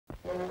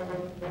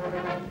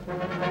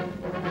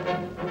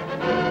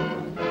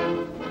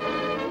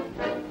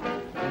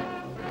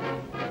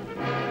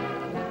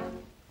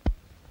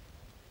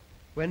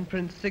When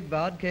Prince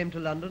Sigvard came to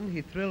London,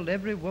 he thrilled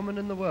every woman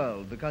in the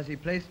world because he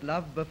placed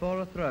love before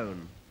a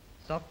throne.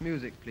 Soft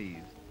music,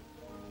 please.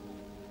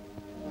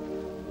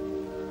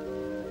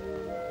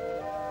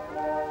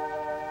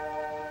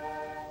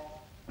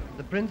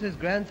 The prince is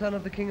grandson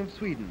of the King of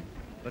Sweden,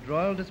 but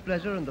royal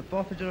displeasure and the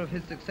forfeiture of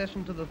his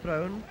succession to the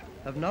throne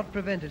have not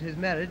prevented his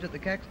marriage at the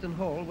Caxton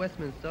Hall,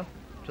 Westminster,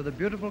 to the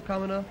beautiful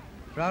commoner,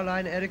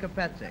 Fraulein Erika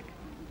Patzek.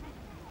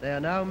 They are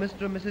now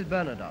Mr. and Mrs.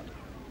 Bernadotte.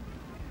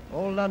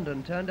 All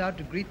London turned out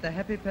to greet the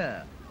happy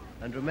pair,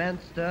 and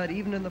romance stirred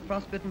even in the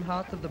frostbitten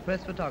hearts of the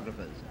press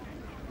photographers.